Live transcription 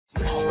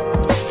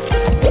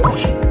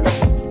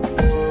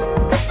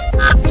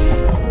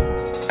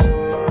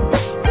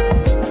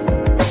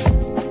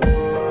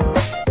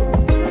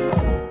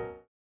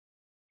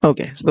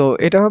ওকে, so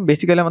এটা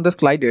basically আমাদের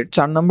স্লাইডের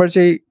 4 নাম্বার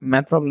যেই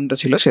ম্যাথ প্রবলেমটা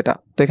ছিল সেটা।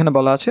 তো এখানে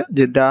বলা আছে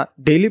যে the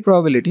daily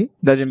probability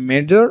that a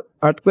major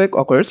earthquake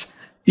occurs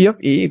P of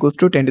E equals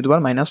to 10 to the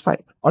পাওয়ার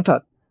 -5।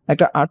 অর্থাৎ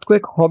একটা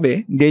আর্থকোয়েক হবে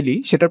ডেইলি,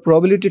 সেটার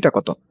প্রবাবিলিটিটা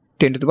কত?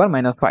 10 টু দি পাওয়ার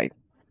 -5।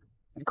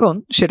 এখন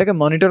সেটাকে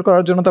মনিটর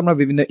করার জন্য তো আমরা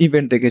বিভিন্ন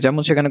ইভেন্ট দেখি,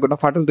 যেমন সেখানে কোনো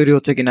ফাটল তৈরি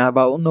হচ্ছে কিনা,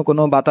 বা অন্য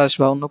কোনো বাতাস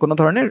বা অন্য কোনো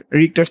ধরনের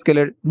রিক্টার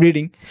স্কেলের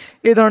রিডিং,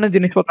 এই ধরনের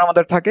জিনিসপত্র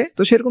আমাদের থাকে।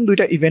 তো সেরকম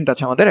দুইটা ইভেন্ট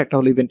আছে আমাদের, একটা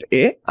হলো ইভেন্ট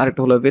এ আর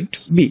একটা হলো ইভেন্ট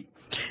বি,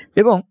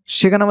 এবং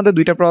সেখানে আমাদের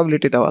দুইটা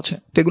প্রবাবিলিটি দেওয়া আছে।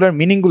 তো এগুলোর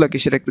মিনিংগুলো কি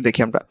সেটা একটু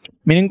দেখি আমরা।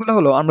 মিনিংগুলো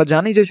হলো, আমরা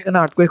জানি যে সেখানে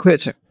আর্থকোয়েক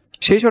হয়েছে,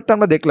 সেই শর্তে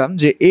আমরা দেখলাম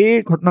যে এ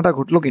ঘটনাটা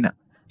ঘটলো কিনা,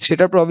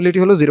 সেটার প্রবাবিলিটি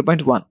হলো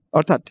 0.1।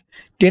 অর্থাৎ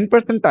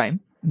 10% টাইম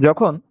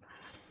যখন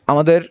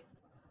আমাদের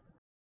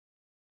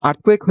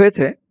আর্থকোয়েক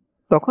হয়েছে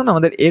তখন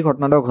আমাদের এই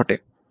ঘটনাটাও ঘটে।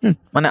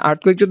 মানে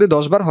আর্থকোয়েক যদি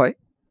 10 বার হয়,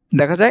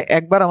 দেখা যায়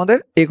একবার আমাদের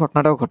এই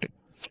ঘটনাটাও ঘটে।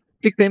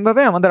 ঠিক সেম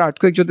ভাবে আমাদের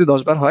আর্থকোয়েক যদি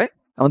 10 বার হয়,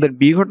 আমাদের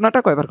বি ঘটনাটা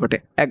কয়বার ঘটে?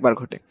 একবার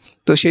ঘটে।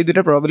 তো সেই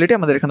দুইটা প্রবাবিলিটি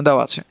আমাদের এখানে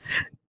দেওয়া আছে।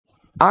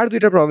 আর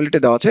দুইটা প্রবাবিলিটি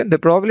দেওয়া আছে, the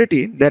probability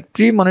that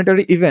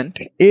pre-monetary event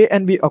A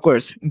and B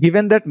occurs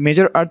given that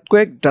major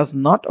earthquake does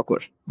not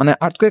অকার। মানে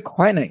আর্থকোয়েক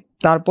হয় নাই,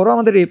 তারপরও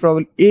আমাদের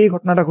এই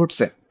ঘটনাটা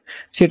ঘটছে,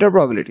 সেটার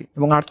প্রবাবিলিটি,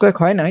 এবং আর্থকোয়েক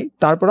হয় নাই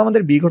তারপর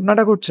আমাদের বি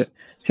ঘটনাটা ঘটছে,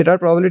 সেটার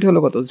প্রবাবিলিটি হলো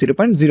কত?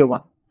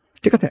 0.01।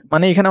 ঠিক আছে,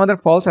 মানে এখানে আমাদের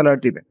ফলস অ্যালার্ট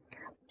দিবে।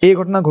 এই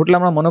ঘটনা ঘটলে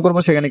আমরা মনে করবো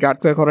সেখানে কি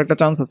আর্থকোয়েক হওয়ার একটা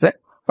চান্স আছে,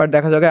 বাট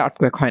দেখা যাবে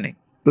আর্থকোয়েক হয় নাই।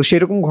 তো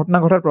সেরকম ঘটনা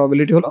ঘটার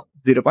প্রবাবিলিটি হলো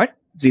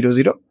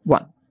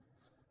 0.001।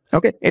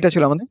 ওকে, এটা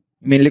ছিল আমাদের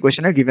মেইনলি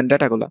কোয়েশ্চেনের গিভেন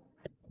ডাটাগুলো।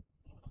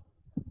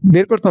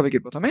 বের করতে হবে কি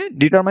প্রথমে?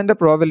 Determine the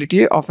probability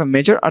of a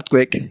major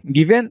earthquake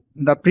given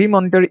the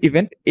pre-monetary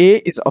event A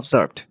is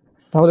observed.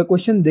 তাহলে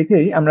কোশ্চেন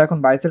দেখেই আমরা এখন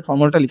বাইসের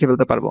ফর্মুলাটা লিখে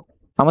ফেলতে পারবো।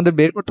 আমাদের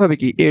বের করতে হবে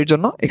কি এর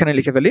জন্য? এখানে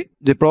লিখে ফেলি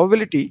যে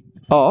প্রবাবিলিটি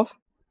অফ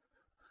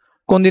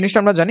কোন জিনিসটা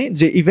আমরা জানি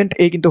যে ইভেন্ট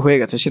এ কিন্তু হয়ে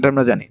গেছে, সেটা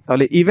আমরা জানি।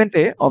 তাহলে ইভেন্ট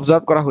এ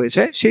অবজার্ভ করা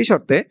হয়েছে, সেই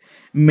শর্তে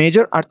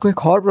মেজর আর্থকোয়েক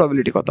হওয়ার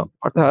প্রবাবিলিটি কত,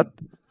 অর্থাৎ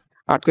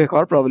আর্থকোয়েক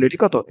হওয়ার প্রবাবিলিটি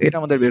কত, এটা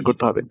আমাদের বের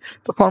করতে হবে।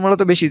 তো ফর্মুলা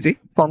তো বেশি ইজি।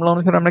 ফর্মুলা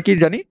অনুসারে আমরা কি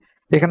জানি?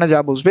 এখানে যা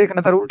বসবে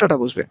এখানে তার উল্টাটা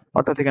বসবে,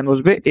 অর্থাৎ এখানে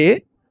বসবে এ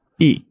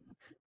ই।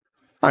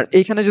 আর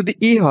এইখানে যদি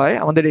ই হয়,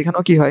 আমাদের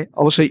এখানেও কি হয়?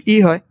 অবশ্যই ই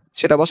হয়,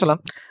 সেটা বসালাম।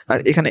 আর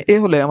এখানে এ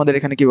হলে আমাদের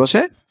এখানে কি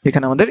বসে?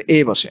 এখানে আমাদের এ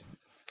বসে।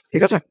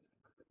 ঠিক আছে,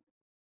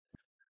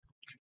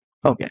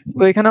 ওকে।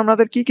 তো এখানে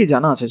আমাদের কি কি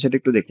জানা আছে সেটা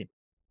একটু দেখি।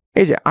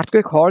 এই যে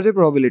আর্থকোয়েক হওয়ার যে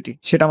প্রবাবিলিটি,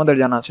 সেটা আমাদের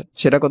জানা আছে।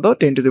 সেটা কত?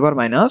 10 টু দি পাওয়ার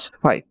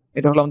 -5।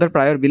 এটা হলো আমাদের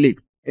প্রায়র বিলিভ,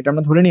 এটা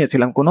আমরা ধরে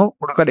নিয়েছিলাম কোনো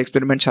প্রকার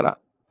এক্সপেরিমেন্ট ছাড়া।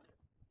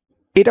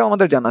 এটাও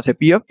আমাদের জানা আছে,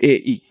 পি অফ এ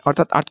ই,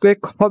 অর্থাৎ আর্থকোয়েক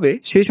হবে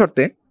সেই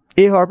শর্তে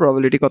এ হওয়ার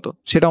প্রবাবিলিটি কত,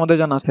 সেটা আমাদের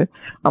জানা আছে।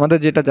 আমাদের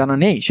যেটা জানা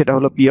নেই সেটা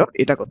হলো পি অফ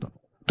এটা কত।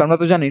 তো আমরা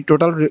তো জানি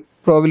টোটাল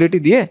প্রবাবিলিটি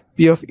দিয়ে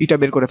পি অফ ইটা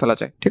বের করে ফেলা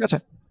যায়। ঠিক আছে,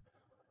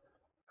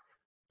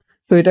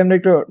 তো এটা আমরা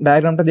একটু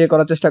ডায়াগ্রামটা দিয়ে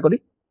করার চেষ্টা করি।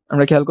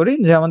 আমরা খেয়াল করি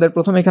যে আমাদের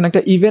প্রথমে এখানে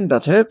একটা ইভেন্ট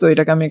আছে, তো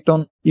এটাকে আমি একটু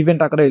ইভেন্ট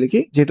আকারে লিখি,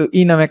 যেহেতু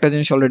ই নামে একটা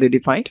জিনিস অলরেডি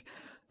ডিফাইন্ড।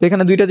 তো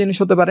এখানে দুইটা জিনিস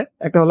হতে পারে,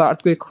 একটা হলো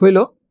আর্থকোয়েক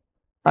হইলো,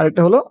 আর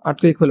একটা হলো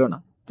আর্থকোয়েক হলো না।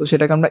 তো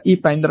সেটাকে আমরা ই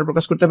প্রাইম দ্বারা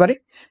প্রকাশ করতে পারি।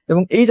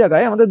 এবং এই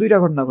জায়গায় আমাদের দুইটা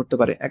ঘটনা ঘটতে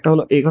পারে, একটা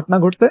হলো এ ঘটনা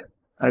ঘটছে,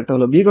 আর একটা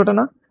হলো বি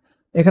ঘটনা।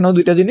 এখানেও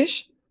দুইটা জিনিস,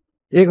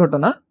 এ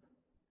ঘটনা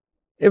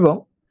এবং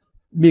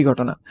বি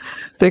ঘটনা।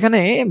 তো এখানে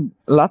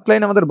লাস্ট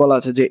লাইন আমাদের বলা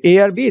আছে যে এ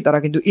আর বি তারা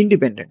কিন্তু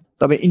ইন্ডিপেন্ডেন্ট,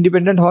 তবে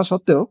ইন্ডিপেন্ডেন্ট হওয়া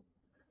সত্ত্বেও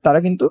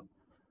তারা কিন্তু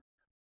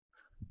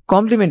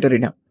কমপ্লিমেন্টারি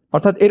না।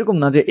 অর্থাৎ এরকম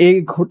না যে এ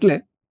ঘটলে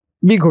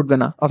বি ঘটবে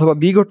না, অথবা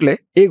বি ঘটলে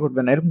এ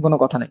ঘটবে না, এরকম কোনো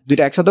কথা নেই।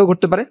 দুইটা একসাথেও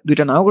ঘটতে পারে,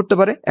 দুইটা নাও ঘটতে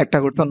পারে, একটা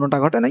ঘটতে অন্যটা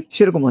ঘটে নাই,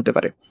 সেরকম হতে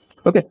পারে।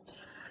 ওকে,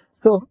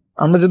 তো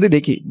আমরা যদি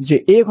দেখি যে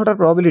এ ঘটার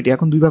প্রবাবিলিটি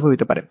এখন দুই ভাবে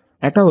হইতে পারে।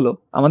 একটা হলো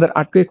আমাদের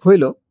আর্থকোয়েক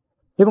হইলো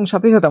এবং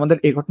সাথে সাথে আমাদের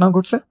এ ঘটনাও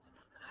ঘটছে।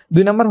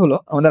 দুই নাম্বার হলো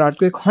আমাদের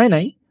আর্থকোয়েক হয়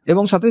নাই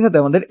এবং সাথে সাথে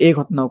আমাদের এ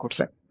ঘটনাও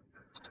ঘটছে।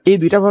 এই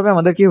দুইটা ভাবে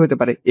আমাদের কি হতে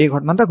পারে? এই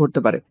ঘটনাটা ঘটতে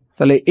পারে।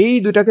 তাহলে এই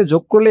দুইটাকে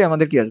যোগ করলে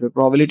আমাদের কি আসবে?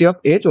 প্রবাবিলিটি অফ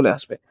এ চলে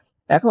আসবে।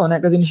 এখন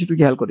একটা জিনিস একটু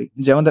খেয়াল করি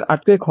যে আমাদের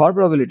আর্থকোয়েক হওয়ার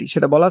প্রবাবিলিটি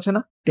সেটা বলা আছে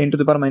না, 10 টু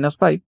দি পাওয়ার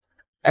 -5।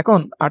 এখন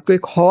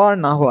আর্থকোয়েক হওয়া আর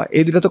না হওয়া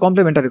এই দুইটা তো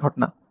কমপ্লিমেন্টারি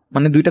ঘটনা,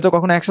 মানে দুইটা তো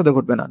কখনো একসাথে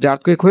ঘটবে না, যে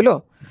আর্থকোয়েক হইলো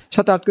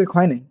সাথে আর্থকোয়েক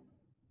হয় নাই,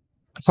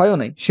 হয়ও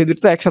নাই, সেই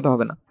দুটো তো একসাথে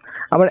হবে না।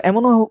 আবার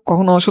এমনও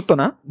কখনো অসত্য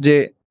না যে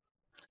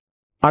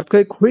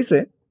আর্থকোয়েক হয়েছে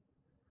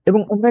এবং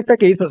অন্য একটা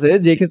কেস আছে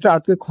যে ক্ষেত্রে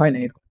আর্থকোয়েক হয়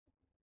নাই।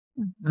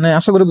 মানে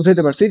আশা করি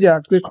বুঝাইতে পারছি যে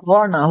আর্থকোয়েক হওয়া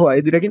আর না হওয়া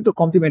এই দুইটা কিন্তু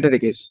কমপ্লিমেন্টারি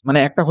কেস, মানে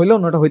একটা হইলেও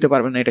অন্যটা হইতে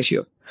পারবে না, এটা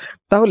শিওর।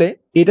 তাহলে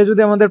এটা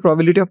যদি আমাদের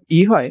প্রবাবিলিটি অফ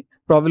ই হয়,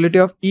 প্রবাবিলিটি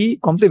অফ ই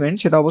কমপ্লিমেন্ট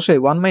সেটা অবশ্যই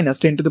 1 -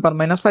 10 টু দি পাওয়ার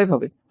 -5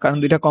 হবে, কারণ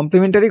দুইটা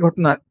কমপ্লিমেন্টারি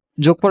ঘটনার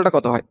যোগফলটা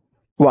কত হয়?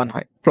 1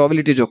 হয়,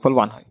 প্রবাবিলিটি যোগফল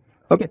 1 হয়।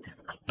 ওকে,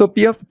 তো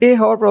পি অফ এ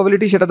হওয়ার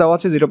প্রবাবিলিটি সেটা দেওয়া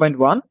আছে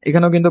 0.1,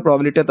 এখানেও কিন্তু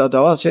প্রবাবিলিটি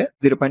দেওয়া আছে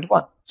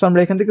 0.1। সো আমরা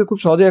এখান থেকে খুব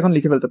সহজে এখন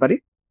লিখে ফেলতে পারি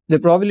যে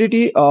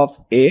প্রবাবিলিটি অফ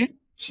এ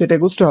সেটা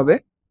ইকুয়ালস টু হবে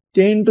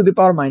 10 টু দি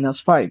পাওয়ার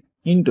 -5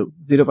 ইন্টু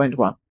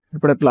 0.1,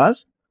 এরপরে plus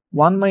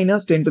 1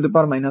 - 10 to the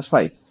power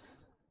 -5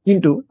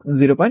 into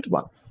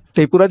 0.1। তো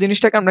এই পুরো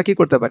জিনিসটাকে আমরা কি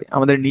করতে পারি?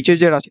 আমাদের নিচের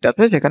যে রাশিটা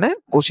আছে সেখানে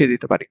বসিয়ে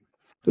দিতে পারি।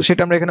 তো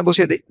সেটা আমরা এখানে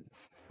বসিয়ে দিই।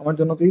 আমার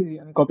জন্য কি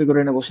আমি কপি করে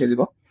এনে বসিয়ে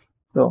দিব।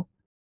 তো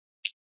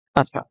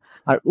আচ্ছা,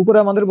 আর উপরে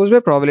আমাদের বসবে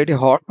প্রবাবিলিটি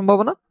হওয়ার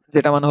সম্ভাবনা,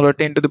 যেটা মানে হলো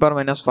 10 to the power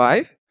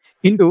 -5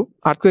 into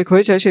earthquake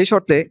হয়েছে সেই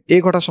শর্তে এ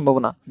ঘটার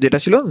সম্ভাবনা যেটা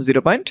ছিল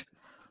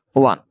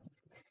 0.1।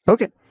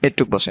 ওকে,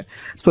 এটুক বসে।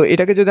 তো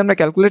এটাকে যদি আমরা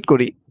ক্যালকুলেট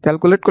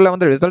করলে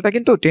আমাদের রেজাল্টটা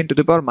কিন্তু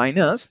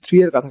 10⁻³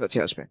 এর কাছাকাছি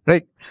আসবে,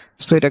 রাইট?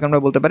 তো এটাকে আমরা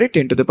বলতে পারি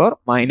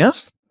 10⁻³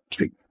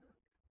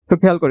 তো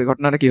খেয়াল করি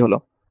ঘটনাটা কি হলো।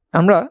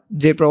 আমরা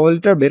যে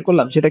প্রবাবিলিটিটা বের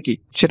করলাম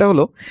সেটা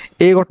হলো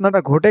এই ঘটনাটা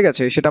ঘটে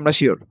গেছে সেটা আমরা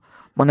শিওর।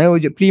 মানে ওই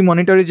যে প্রি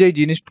মনিটরি যে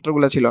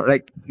জিনিসপত্রগুলো ছিল,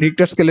 রাইট,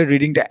 রিক্টার স্কেলের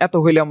রিডিংটা এত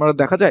হইলে আমরা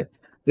দেখা যায়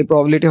যে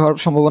প্রবাবিলিটি হওয়ার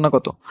সম্ভাবনা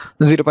কত,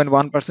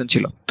 0.1%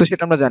 ছিল। তো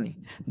সেটা আমরা জানি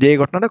যে এই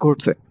ঘটনাটা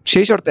ঘটছে।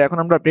 সেই শর্তে এখন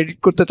আমরা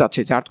প্রেডিক্ট করতে চাচ্ছি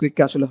যে আর্থকুয়েক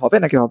কি আসলে হবে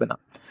নাকি হবে না।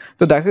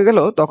 তো দেখা গেল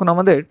তখন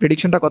আমাদের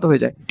প্রেডিকশনটা কত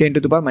হয়ে যায়,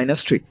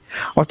 10⁻³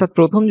 অর্থাৎ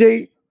প্রথম যেই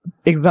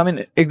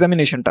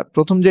এক্সামিনেশনটা,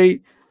 প্রথম যেই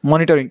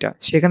মনিটরিংটা,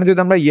 সেখানে যদি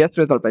আমরা ইয়েস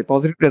রেজাল্ট পাই,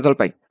 পজিটিভ রেজাল্ট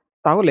পাই,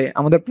 তাহলে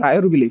আমাদের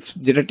প্রায়র বিলিফ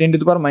যেটা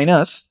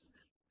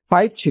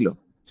 10⁻5 ছিল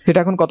সেটা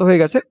এখন কত হয়ে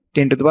গেছে,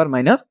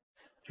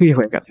 10⁻³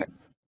 হয়ে গেছে।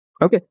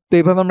 ওকে, তো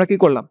এইভাবে আমরা কি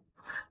করলাম,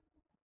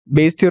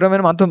 বেস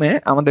থিওরামের মাধ্যমে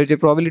আমাদের যে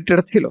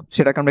প্রবাবিলিটিটা ছিল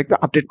সেটাকে আমরা একটু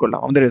আপডেট করলাম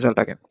আমাদের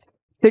রেজাল্টটাকে।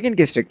 সেকেন্ড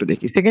কেসটা একটু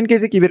দেখি। সেকেন্ড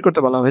কেসে কি বের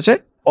করতে বলা হয়েছে,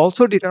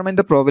 also determine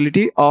the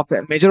probability of a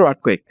major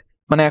earthquake.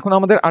 মানে এখন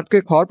আমাদের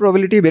আর্থকুয়েক হওয়ার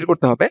প্রবাবিলিটি বের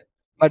করতে হবে,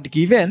 but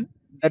given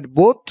that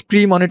both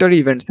pre-monetary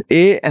events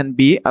A and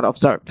B R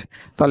observed.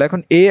 তাহলে এখন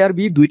এ আর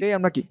বি দুইটাই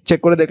আমরা কি চেক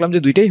করে দেখলাম যে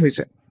দুইটাই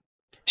হয়েছে।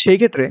 সেই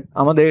ক্ষেত্রে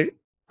আমাদের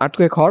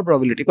আর্থকুয়েক হওয়ার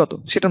প্রবাবিলিটি কত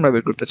সেটা আমরা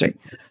বের করতে চাই।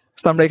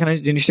 তো আমরা এখানে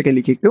জিনিসটাকে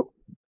লিখি একটু,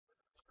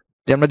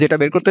 যে আমরা যেটা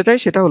বের করতে চাই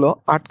সেটা হলো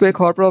আর্থকুয়েক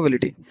হওয়ার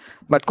প্রবাবিলিটি,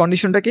 বাট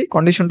কন্ডিশনটা কি,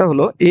 কন্ডিশনটা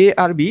হলো এ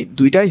আর বি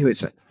দুইটাই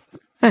হয়েছে।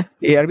 হ্যাঁ,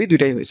 এ আর বি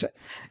দুইটাই হয়েছে।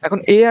 এখন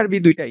এ আর বি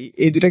দুইটাই,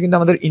 এই দুইটা কিন্তু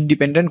আমাদের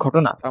ইন্ডিপেন্ডেন্ট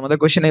ঘটনা, আমাদের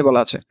কোশ্চেনেই বলা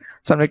আছে।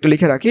 তো আমরা একটু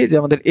লিখে রাখি যে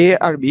আমাদের এ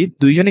আর বি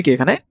দুইজনই কি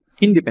এখানে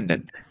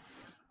ইন্ডিপেন্ডেন্ট।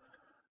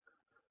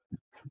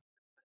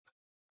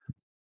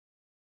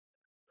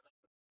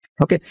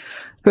 ওকে,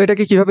 তো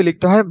এটাকে কিভাবে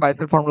লিখতে হয়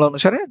বাইসের ফর্মুলা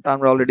অনুসারে তা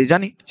আমরা অলরেডি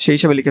জানি, সেই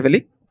হিসাবে লিখে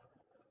ফেলি।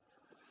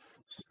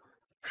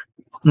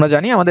 আমরা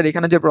জানি আমাদের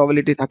এখানে যে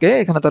প্রবাবিলিটি থাকে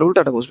এখানে তার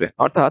উল্টাটা বসবে,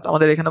 অর্থাৎ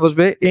আমাদের এখানে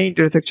বসবে A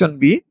intersection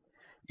B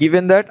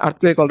given that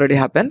earthquake already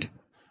happened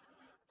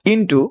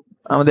into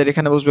আমাদের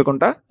এখানে বসবে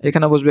কোনটা,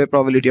 এখানে বসবে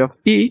প্রবাবিলিটি অফ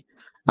ই,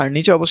 আর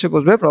নিচে অবশ্যই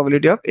বসবে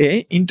probability of A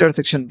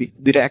intersection B,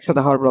 দুইটা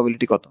একসাথে হওয়ার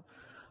প্রবাবিলিটি কত।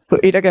 তো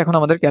এটাকে এখন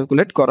আমাদের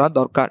ক্যালকুলেট করা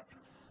দরকার।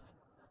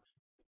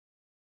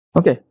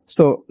 ওকে,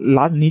 সো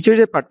নিচের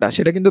যে পার্টটা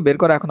সেটা কিন্তু বের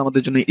করা এখন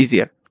আমাদের জন্য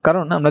ইজিয়ার,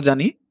 কারণ আমরা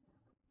জানি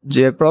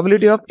যে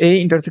probability of A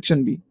intersection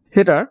B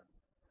সেটার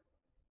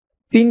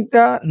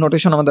তিনটা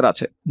নোটেশন আমাদের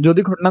আছে।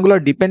 যদি ঘটনাগুলো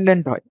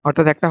ডিপেন্ডেন্ট হয়,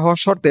 অর্থাৎ একটা হওয়ার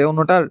শর্তে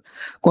অন্যটার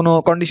কোনো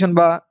কন্ডিশন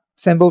বা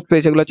স্যাম্পল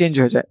স্পেস এগুলো চেঞ্জ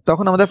হয়ে যায়,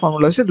 তখন আমাদের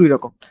ফর্মুলা হচ্ছে দুই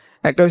রকম।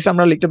 একটা হচ্ছে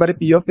আমরা লিখতে পারি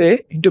P of A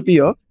into P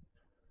of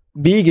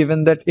be given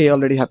that a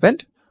already happened,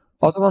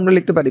 অথবা আমরা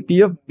লিখতে পারি P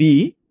of B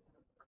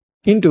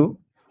into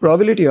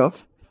probability of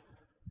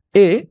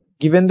a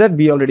given that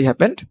B already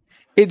happened.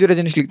 এই দুইটা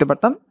জিনিস লিখতে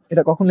পারতাম।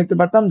 এটা কখন লিখতে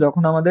পারতাম,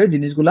 যখন আমাদের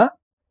জিনিসগুলা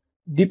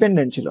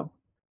ডিপেন্ডেন্ট ছিল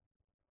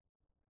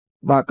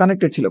বা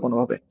কানেক্টেড ছিল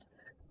কোনোভাবে।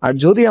 আর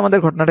যদি আমাদের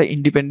ঘটনাটা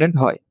ইন্ডিপেন্ডেন্ট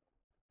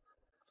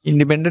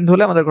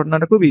হলে আমাদের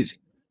ঘটনাটা খুব ইজি,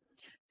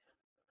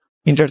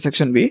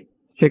 ইন্টারসেকশন বি,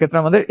 সেক্ষেত্রে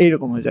আমাদের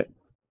এইরকম হয়ে যায়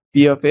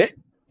P of A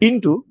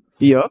into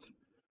P of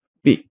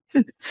B.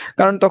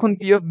 কারণ তখন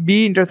P of B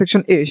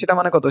intersection A সেটা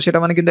মানে কত, সেটা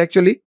মানে কিন্তু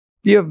অ্যাকচুয়ালি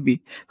পি অফ বি,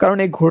 কারণ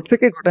এই ঘট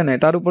থেকে ঘটে নেয়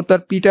তার উপর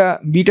তার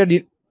বিটা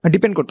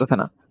ডিপেন্ড করতেছে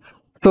না।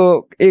 তো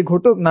এই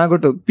ঘটুক না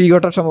ঘটুক বি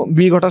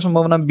ঘটার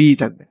সম্ভাবনা বি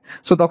থাকবে।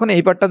 সো তখন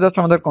এই পার্টটা জাস্ট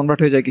আমাদের কনভার্ট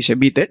হয়ে যায় কিসে,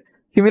 বিতে।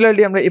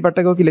 সিমিলারলি আমরা এই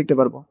পার্টটাকেও কি লিখতে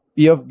পারবো,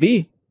 পি অফ বি,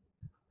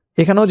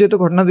 এখানেও যেহেতু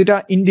ঘটনা দুইটা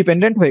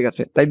ইন্ডিপেন্ডেন্ট হয়ে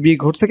গেছে তাই বি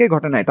ঘট থেকে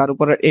ঘটে নাই, তার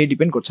উপর এ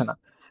ডিপেন্ড করছে না,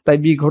 তাই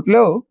বি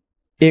ঘটলেও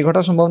এ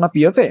ঘটার সম্ভাবনা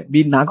পি অফ এ,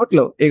 বি না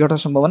ঘটলেও এ ঘটার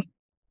সম্ভাবনা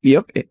পি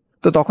অফ এ।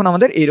 তো তখন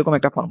আমাদের এইরকম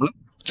একটা ফর্মুলা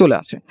চলে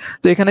আসে।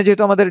 তো এখানে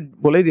যেহেতু আমাদের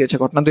বলেই দিয়েছে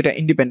ঘটনা দুইটা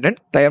ইন্ডিপেন্ডেন্ট,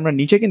 তাই আমরা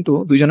নিচে কিন্তু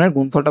দুইজনের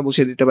গুণফলটা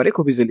বসিয়ে দিতে পারি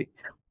খুব ইজিলি।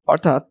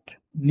 অর্থাৎ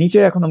নিচে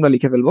এখন আমরা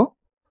লিখে ফেলবো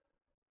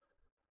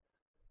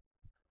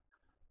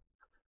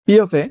P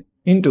of A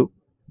into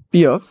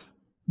P of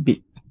B.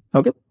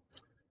 ওকে,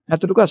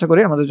 এতটুকু আশা করি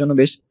আমাদের জন্য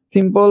বেশ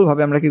সিম্পল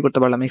ভাবে আমরা কি করতে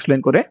পারলাম, এক্সপ্লেন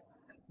করে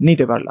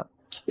নিতে পারলাম।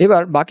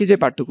 এবার বাকি যে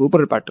পার্টটুকু,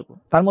 উপরের পার্টটুকু,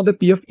 তার মধ্যে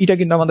পি অফ ইটা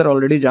কিন্তু আমাদের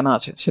অলরেডি জানা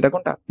আছে। সেটা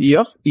কোনটা, পি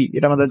অফ ই,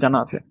 এটা আমাদের জানা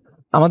আছে।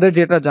 আমাদের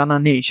যেটা জানা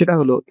নেই সেটা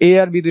হলো এ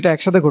আর বি দুইটা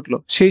একসাথে ঘটলো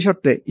সেই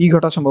শর্তে ই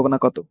ঘটার সম্ভাবনা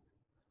কত।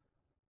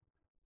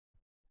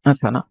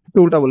 আচ্ছা, না, একটু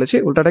উল্টা বলেছি।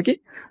 উল্টাটা কি,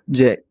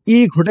 যে ই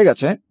ঘটে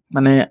গেছে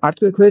মানে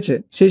আর্থকুয়েক হয়েছে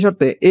সেই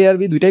শর্তে এ আর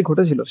বি দুইটাই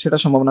ঘটেছিল সেটা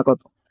সম্ভাবনা কত।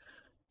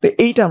 তো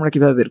এইটা আমরা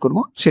কিভাবে বের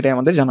করবো সেটাই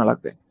আমাদের জানা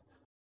লাগবে।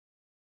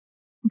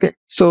 ওকে,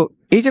 সো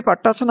এই যে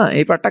পার্টটা আছে না,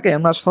 এই পার্টটাকে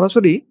আমরা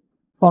সরাসরি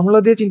ফর্মুলা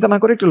দিয়ে চিন্তা না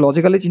করে একটু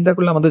লজিক্যালি চিন্তা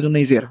করলে আমাদের জন্য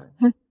ইজিয়ার হয়।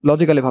 হ্যাঁ,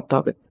 লজিক্যালি ভাবতে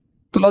হবে।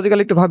 তো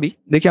লজিক্যালি একটু ভাবি,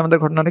 দেখি আমাদের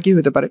ঘটনাটা কি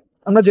হতে পারে।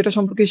 আমরা যেটা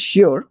সম্পর্কে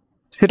শিওর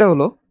সেটা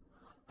হলো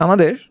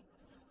আমাদের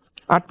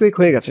আর্থকুয়েক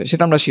হয়ে গেছে,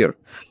 সেটা আমরা শিওর।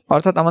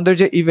 অর্থাৎ আমাদের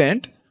যে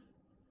ইভেন্ট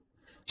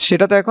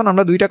সেটাতে এখন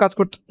আমরা দুইটা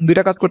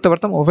কাজ করতে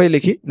পারতাম। ওভাবে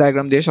লিখি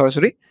ডায়াগ্রাম দিয়ে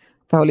সরাসরি,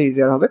 তাহলে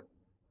ইজিয়ার হবে।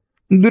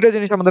 দুইটা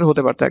জিনিস আমাদের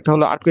হতে পারতো, একটা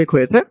হলো আর্থকুয়েক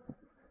হয়েছে,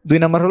 দুই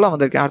নাম্বার হলো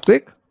আমাদেরকে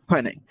আর্থকুয়েক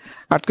হয় নাই।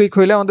 আর্থকুয়েক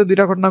হইলে আমাদের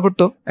দুইটা ঘটনা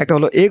ঘটতো, একটা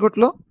হলো এ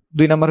ঘটলো,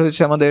 দুই নাম্বার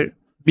হচ্ছে আমাদের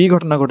বি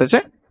ঘটনা ঘটেছে।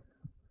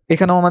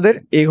 এখানেও আমাদের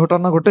এ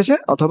ঘটনা ঘটেছে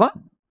অথবা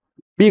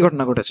বি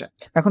ঘটনা ঘটেছে।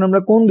 এখন আমরা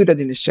কোন দুইটা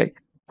জিনিস চাই?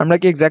 আমরা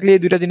কি এক্স্যাক্টলি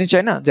এই দুইটা জিনিস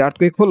চাই না, যে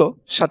আর্থকুয়েক হলো,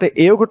 সাথে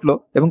এও ঘটলো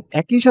এবং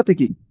একই সাথে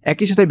কি,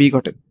 একই সাথে বি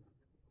ঘটে।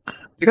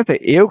 ঠিক আছে,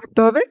 এও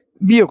করতে হবে,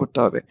 বিও করতে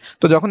হবে।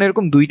 তো যখন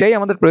এরকম দুইটাই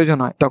আমাদের প্রয়োজন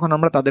হয়, তখন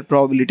আমরা তাদের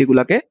প্রবাবিলিটি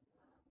গুলাকে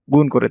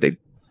গুণ করে দেই।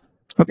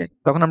 ওকে,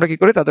 তখন আমরা কি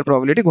করি, তাদের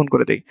প্রবাবিলিটি গুণ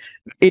করে দেই।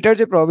 এটার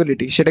যে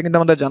প্রবাবিলিটি সেটা কিন্তু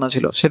আমাদের জানা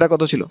ছিল, সেটা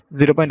কত ছিল,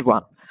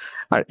 0.1।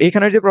 আর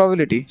এখানের যে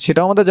প্রবাবিলিটি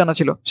সেটাও আমাদের জানা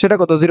ছিল, সেটা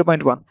কত,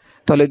 0.1।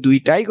 তাহলে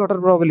দুইটাই ঘটার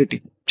প্রবাবিলিটি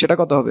সেটা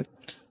কত হবে,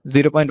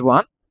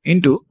 0.1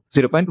 ইন্টু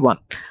 0.1।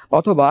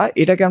 অথবা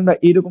এটাকে আমরা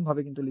এইরকম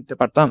ভাবে কিন্তু লিখতে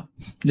পারতাম,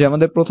 যে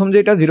আমাদের প্রথম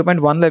যেটা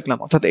 0.1 লিখলাম,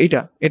 অর্থাৎ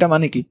এটা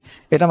মানে কি,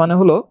 এটা মানে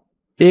হলো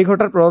এ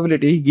ঘটার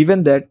probability given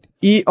that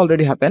E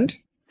already happened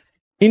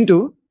into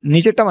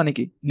নিচেরটা মানে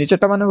কি,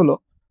 নিচেরটা মানে হলো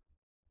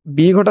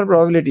বি ঘটার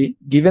probability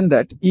given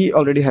that E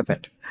already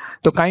happened.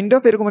 তো কাইন্ড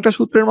অফ এরকম একটা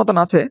সূত্রের মতন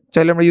আছে,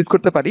 চাইলে আমরা ইউজ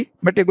করতে পারি,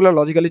 বাট এগুলো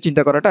লজিক্যালি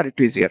চিন্তা করাটা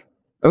আরেকটু ইজিয়ার।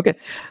 ওকে,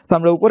 তো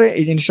আমরা উপরে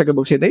এই জিনিসটাকে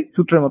বসিয়ে দেই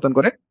সূত্রের মতন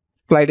করে,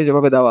 স্লাইডে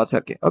যেভাবে দেওয়া আছে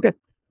আর কি। ওকে,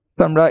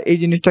 তো আমরা এই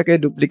জিনিসটাকে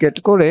ডুপ্লিকেট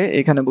করে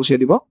এখানে বসিয়ে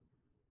দিব।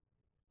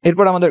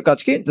 এরপর আমাদের কাজ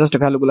কি, জাস্ট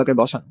ভ্যালুগুলোকে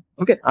বসান।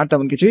 ওকে, আর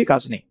তেমন কিছুই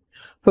কাজ নেই।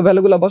 তো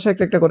ভ্যালুগুলো বসা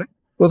একটা একটা করে।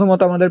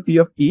 প্রথমত আমাদের পি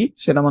অফ ই,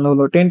 সেটা মানে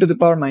হলো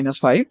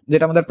 10⁻⁻5,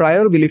 যেটা আমাদের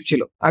প্রায়র বিলিফ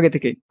ছিল আগে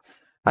থেকেই।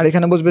 আর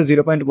এখানে বসবে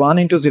 0.1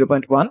 ইন্টু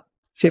 0.1।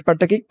 সেই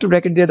পার্টটাকে একটু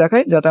ব্র্যাকেট দিয়ে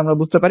দেখাই, যাতে আমরা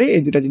বুঝতে পারি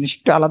এই দুটা জিনিস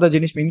একটু আলাদা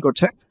জিনিস মিন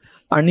করছে।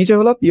 আর নিচে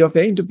হলো P of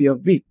A into P of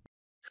B.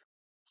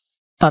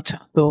 আচ্ছা,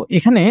 তো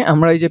এখানে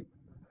আমরা এই যে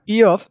P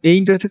of A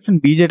intersection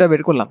B যেটা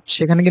বের করলাম,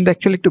 সেখানে কিন্তু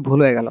অ্যাকচুয়ালি একটু ভুল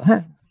হয়ে গেল।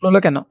 হ্যাঁ, ভুল হলো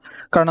কেন?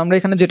 কারণ আমরা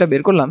এখানে যেটা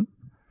বের করলাম,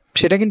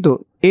 সেটা কিন্তু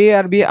এ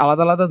আর বি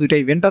আলাদা আলাদা দুইটা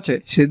ইভেন্ট আছে,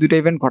 সেই দুইটা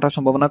ইভেন্ট ঘটার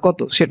সম্ভাবনা কত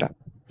সেটা।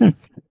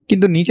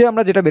 কিন্তু নিচে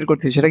আমরা যেটা বের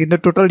করছি সেটা কিন্তু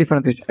টোটাল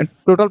ডিফারেন্স,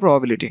 টোটাল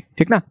প্রবাবিলিটি,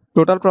 ঠিক না?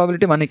 টোটাল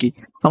প্রবাবিলিটি মানে কি,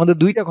 আমাদের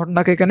দুইটা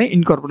ঘটনাকে এখানে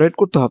ইনকর্পোরেট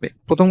করতে হবে।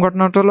 প্রথম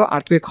ঘটনাটা হলো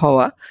আর্থকুয়েক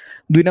হওয়া,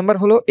 দুই নাম্বার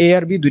হলো এ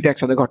আর বি দুইটা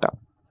একসাথে ঘটা।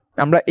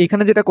 আমরা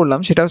এখানে যেটা করলাম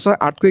সেটা হচ্ছে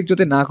আর্থকুয়েক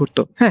যদি না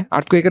ঘটতো, হ্যাঁ,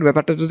 আর্থকুয়েকের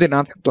ব্যাপারটা যদি না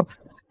থাকতো,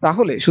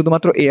 তাহলে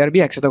শুধুমাত্র এ আর বি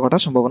একসাথে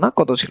ঘটার সম্ভাবনা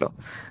কত ছিল।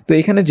 তো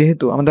এখানে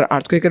যেহেতু আমাদের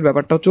আর্থকুয়েকের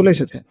ব্যাপারটাও চলে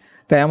এসেছে,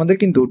 তাই আমাদের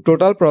কিন্তু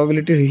টোটাল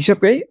প্রবাবিলিটির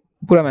হিসাবেই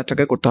পুরো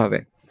ম্যাথটাকে করতে হবে।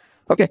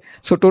 ওকে,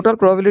 সো টোটাল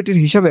প্রবাবিলিটির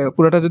হিসাবে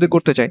পুরোটা যদি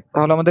করতে চাই,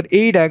 তাহলে আমাদের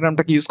এই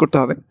ডায়াগ্রামটাকে ইউজ করতে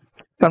হবে।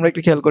 তো আমরা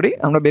একটু খেয়াল করি,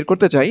 আমরা বের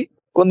করতে চাই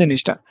কোন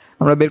জিনিসটা,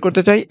 আমরা বের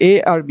করতে চাই এ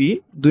আর বি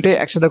দুটাই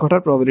একসাথে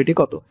ঘটার প্রবাবিলিটি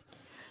কত।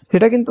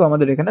 সেটা কিন্তু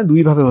আমাদের এখানে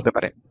দুই ভাবে হতে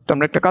পারে। তো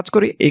আমরা একটা কাজ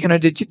করি, এখানের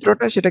যে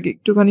চিত্রটা সেটাকে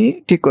একটুখানি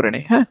ঠিক করে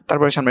নেই, হ্যাঁ,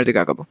 তারপরে সামনের দিকে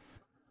আগাবো।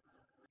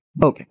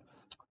 ওকে,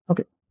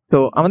 ওকে, তো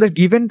আমাদের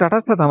গিভেন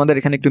ডাটার সাথে আমাদের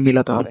এখানে একটু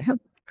মিলাতে হবে। হ্যাঁ,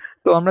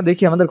 তো আমরা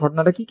দেখি আমাদের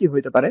ঘটনাটা কি কি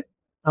হইতে পারে।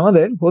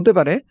 আমাদের হতে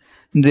পারে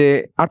যে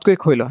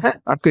আর্থকুয়েক হইলো, হ্যাঁ,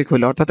 আর্থকুয়েক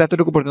হইলো, অর্থাৎ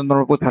এতটুকু পর্যন্ত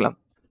আমরা পৌঁছালাম।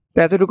 তো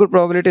এতটুকুর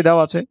প্রবাবিলিটি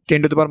দেওয়া আছে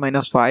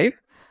 10⁻⁵।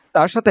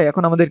 তার সাথে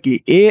এখন আমাদের কি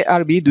এ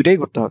আর বি দুটাই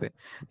ঘটতে হবে।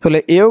 তাহলে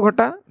এও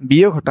ঘটা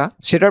বিও ঘটা,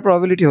 সেটার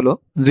প্রবাবিলিটি হলো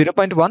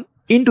 0.1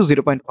 ইন্টু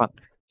 0.1।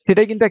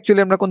 সেটাই কিন্তু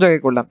অ্যাকচুয়ালি আমরা কোন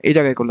জায়গায় করলাম, এই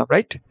জায়গায় করলাম,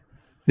 রাইট?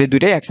 যে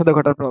দুইটাই একসাথে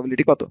ঘটার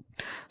প্রবাবিলিটি কত।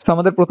 তো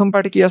আমাদের প্রথম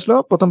পার্টে কি আসলো,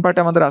 প্রথম পার্টে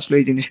আমাদের আসলো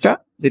এই জিনিসটা,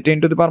 যে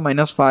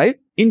 10⁻⁵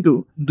 ইন্টু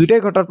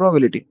দুইটাই ঘটার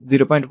প্রবাবিলিটি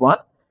 0.1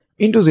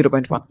 ইন্টু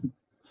 0.1।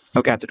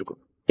 ওকে, এতটুকু।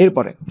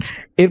 এরপরে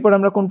এরপর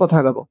আমরা কোন পথে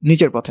আগাবো,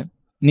 নিচের পথে।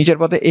 নিচের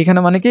পথে এখানে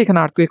মানে কি, এখানে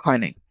আর্থকুয়েক হয়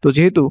নাই, তো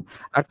যেহেতু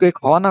আর্থকুয়েক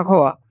হওয়া না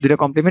হওয়া দুটো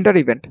কমপ্লিমেন্টারি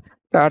ইভেন্ট,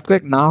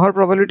 আর্থকুয়েক না হওয়ার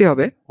প্রবাবিলিটি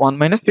হবে 1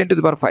 -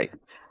 10⁵।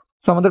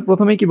 তো আমাদের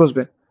প্রথমেই কি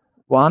বসবে,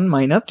 1 -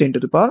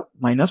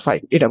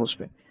 10⁻⁵, এটা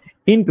বসবে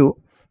ইন্টু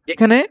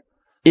এখানে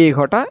এ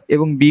ঘটা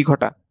এবং বি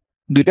ঘটা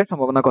দুইটার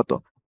সম্ভাবনা কত।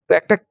 তো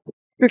একটা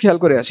একটু খেয়াল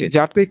করে আসি, যে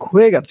আর্থকুয়েক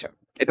হয়ে গেছে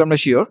এটা আমরা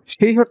শিওর,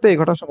 সেই শর্তে এ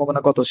ঘটার সম্ভাবনা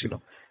কত ছিল,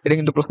 এটা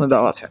কিন্তু প্রশ্ন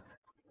দেওয়া আছে।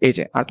 এই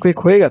যে আর্থকুয়েক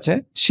হয়ে গেছে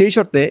সেই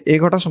শর্তে এ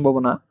ঘটার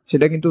সম্ভাবনা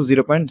সেটা কিন্তু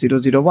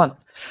 0.001।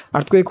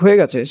 আর্থকুয়েক হয়ে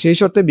গেছে সেই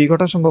শর্তে বি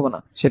ঘটার সম্ভাবনা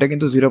সেটা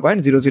কিন্তু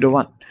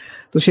 0.001।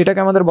 তো সেটাকে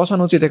আমাদের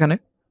বসানো উচিত এখানে।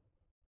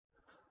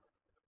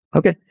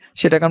 ওকে,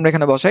 সেটাকে আমরা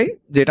এখানে বসাই,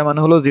 যেটা মানে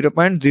হলো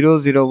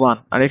 0.001,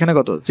 আর এখানে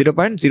কত,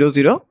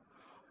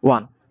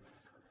 0.001।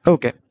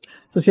 ওকে,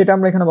 তো সেটা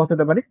আমরা এখানে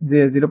বসাতে পারি যে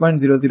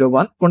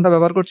 0.001। কোনটা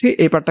ব্যবহার করছি,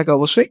 এই পার্টটাকে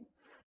অবশ্যই,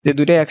 যে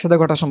দুইটাই একসাথে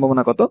ঘটার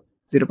সম্ভাবনা কত,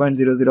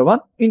 0.001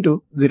 ইন্টু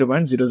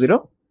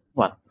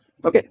 0.001।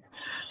 ওকে,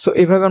 সো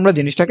এইভাবে আমরা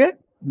জিনিসটাকে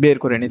বের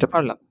করে নিতে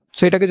পারলাম।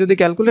 সো এটাকে যদি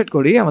ক্যালকুলেট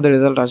করি, আমাদের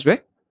রেজাল্ট আসবে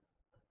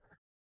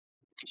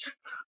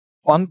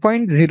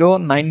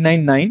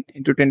 1.0999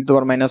 ইন্টু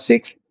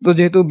 10⁻⁶। তো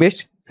যেহেতু বেশ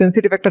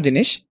সেন্সিটিভ একটা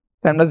জিনিস,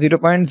 তাই আমরা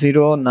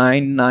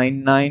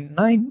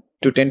 0.09999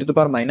 টু 10⁻⁶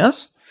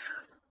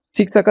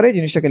 আকারে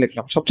জিনিসটাকে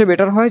লিখলাম। সবচেয়ে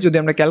বেটার হয় যদি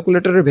আমরা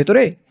ক্যালকুলেটরের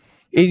ভেতরে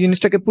এই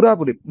জিনিসটাকে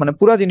পুরাপুরি মানে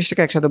পুরা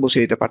জিনিসটাকে একসাথে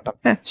বসিয়ে দিতে পারতাম,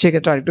 হ্যাঁ,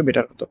 সেক্ষেত্রে আরেকটু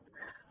বেটার হতো।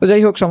 তো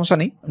যাই হোক, সমস্যা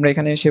নেই, আমরা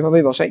এখানে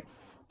সেভাবেই বসাই।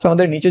 তো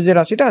আমাদের নিচের যে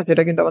রাশিটা,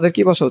 সেটা কিন্তু আমাদের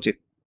কি বসা উচিত,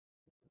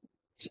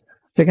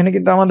 সেখানে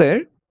কিন্তু আমাদের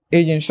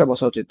এই জিনিসটা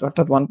বসা উচিত,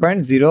 অর্থাৎ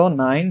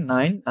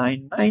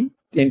 1.09999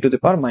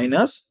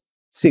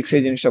 10⁻⁶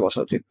 এই জিনিসটা বসা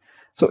উচিত।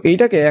 সো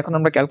এইটাকে এখন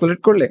আমরা ক্যালকুলেট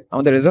করলে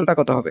আমাদের রেজাল্টটা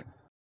কত হবে,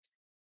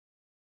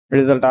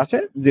 রেজাল্ট আসে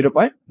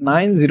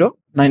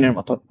 0.909 এর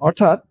মতন,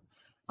 অর্থাৎ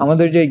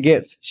আমাদের যে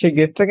গেস, সেই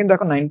গেসটা কিন্তু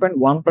এখন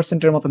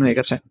 9.1% এর মতন হয়ে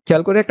গেছে।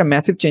 খেয়াল করে, একটা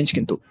ম্যাসিভ চেঞ্জ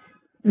কিন্তু।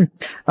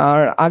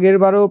 আর আগের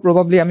বারও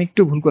প্রবাবলি আমি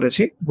একটু ভুল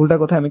করেছি, ভুলটা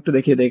কোথায় আমি একটু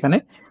দেখিয়ে দিই এখানে।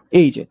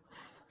 এই যে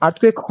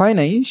আর্থকুয়েক হয়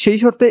নাই সেই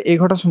শর্তে এই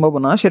ঘটার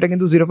সম্ভাবনা সেটা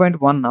কিন্তু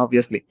 0.1 না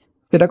অবভিয়াসলি।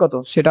 সেটা কত?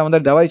 সেটা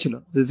আমাদের দেওয়াই ছিল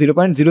যে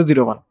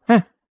 0.001।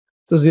 হ্যাঁ,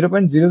 তো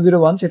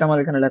 0.001 সেটা আমার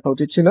এখানে লেখা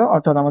উচিত ছিল,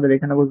 অর্থাৎ আমাদের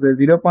এখানে বলতে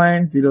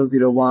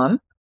 0.001,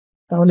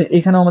 তাহলে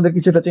এখানেও আমাদের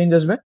কিছুটা চেঞ্জ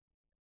আসবে।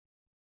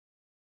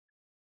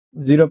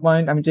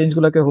 0. আমি চেঞ্জ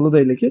গুলোকে হলুদে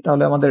লিখি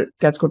তাহলে আমাদের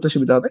ক্যাচ করতে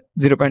সুবিধা হবে।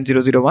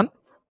 0.001,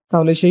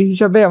 তাহলে সেই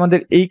হিসাবে আমাদের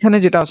এইখানে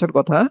যেটা আসার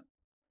কথা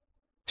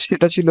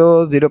সেটা ছিল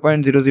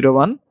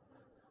 0.001,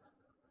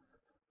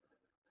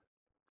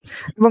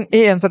 এবং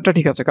এই অ্যান্সারটা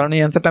ঠিক আছে, কারণ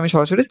এই অ্যান্সারটা আমি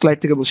সরাসরি স্লাইড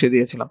থেকে বসিয়ে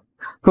দিয়েছিলাম।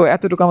 তো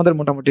এতটুকু আমাদের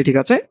মোটামুটি ঠিক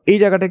আছে। এই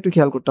জায়গাটা একটু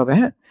খেয়াল করতে হবে,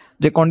 হ্যাঁ,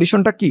 যে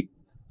কন্ডিশনটা কি,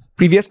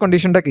 প্রিভিয়াস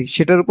কন্ডিশনটা কি,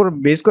 সেটার উপর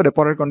বেস করে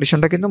পরের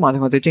কন্ডিশনটা কিন্তু মাঝে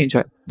মাঝে চেঞ্জ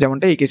হয়,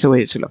 যেমনটা এই কেসে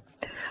হয়েছিল।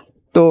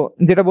 তো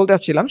যেটা বলতে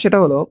চাচ্ছিলাম সেটা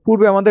হলো,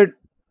 পূর্বে আমাদের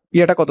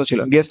ইয়েটা কত ছিল,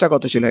 গেসটা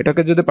কত ছিল,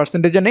 এটাকে যদি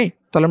পার্সেন্টেজে নেই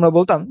তাহলে আমরা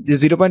বলতাম যে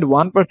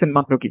 0.1%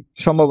 মাত্র কি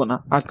সম্ভাবনা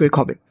আর্থকুয়েক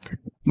হবে।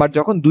 বাট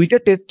যখন দুইটা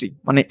টেস্টই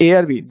মানে এ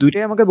আর বি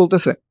দুইটাই আমাকে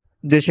বলতেছে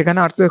যে সেখানে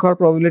আর্থকুয়েক হওয়ার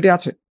প্রবাবিলিটি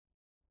আছে,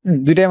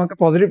 দুইটাই আমাকে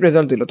পজিটিভ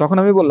রেজাল্ট দিল, তখন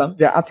আমি বললাম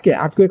যে আজকে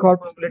আর্থকুয়েক হওয়ার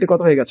প্রবাবিলিটি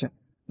কত হয়ে গেছে,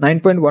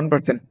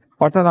 9.1%।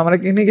 অর্থাৎ আমরা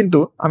কিন্তু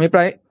আমি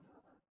প্রায়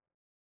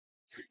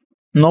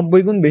 90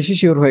 গুণ বেশি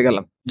শিওর হয়ে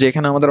গেলাম যে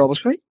এখানে আমাদের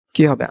অবশ্যই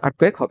কি হবে,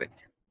 আর্থকুয়েক হবে।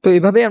 তো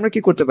এইভাবেই আমরা কি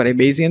করতে পারি,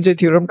 বেইজিয়ান যে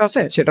থিওরেমটা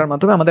আছে সেটার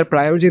মাধ্যমে আমাদের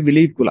প্রায়র যে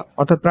বিলিফ গুলা,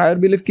 অর্থাৎ প্রায়র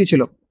বিলিফ কি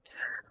ছিল,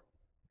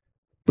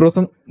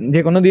 প্রথম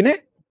যে কোনো দিনে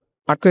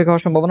আর্থকুয়েক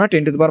হওয়ার সম্ভাবনা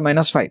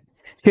 10⁻⁻5,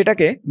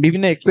 সেটাকে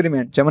বিভিন্ন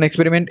এক্সপেরিমেন্ট, যেমন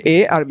এক্সপেরিমেন্ট এ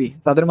আর বি,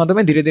 তাদের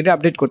মাধ্যমে ধীরে ধীরে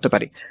আপডেট করতে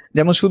পারি।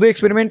 যেমন শুধু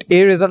এক্সপেরিমেন্ট এ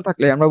রেজাল্ট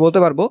থাকলে আমরা বলতে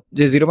পারবো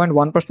যে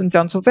 0.1%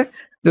 চান্স আছে।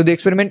 যদি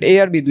এক্সপেরিমেন্ট এ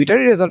আর বি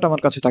দুইটারই রেজাল্ট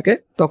আমার কাছে থাকে,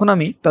 তখন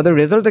আমি তাদের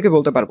রেজাল্ট থেকে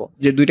বলতে পারবো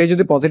যে দুইটাই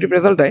যদি পজিটিভ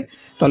রেজাল্ট দেয়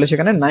তাহলে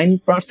সেখানে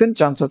 9%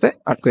 চান্স আছে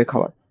আর্থকুয়েক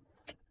হওয়ার।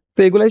 তো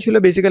এগুলাই ছিল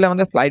বেসিক্যালি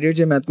আমাদের স্লাইডের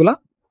যে ম্যাথগুলা।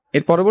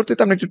 এর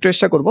পরবর্তীতে আমরা একটু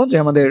চেষ্টা করবো যে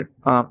আমাদের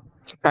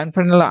টাইম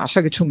ফাইনালে আসা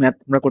কিছু ম্যাথ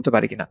আমরা করতে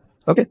পারি কিনা।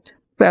 ওকে,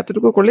 তো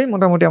এতটুকু করলেই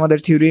মোটামুটি আমাদের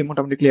থিওরি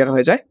মোটামুটি ক্লিয়ার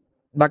হয়ে যায়।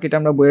 বাকিটা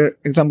আমরা বইয়ের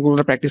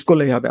এক্সাম্পলগুলো প্র্যাকটিস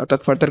করলেই হবে, অর্থাৎ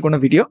ফার্দার কোনো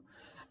ভিডিও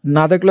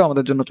না দেখলেও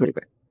আমাদের জন্য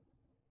চলবে।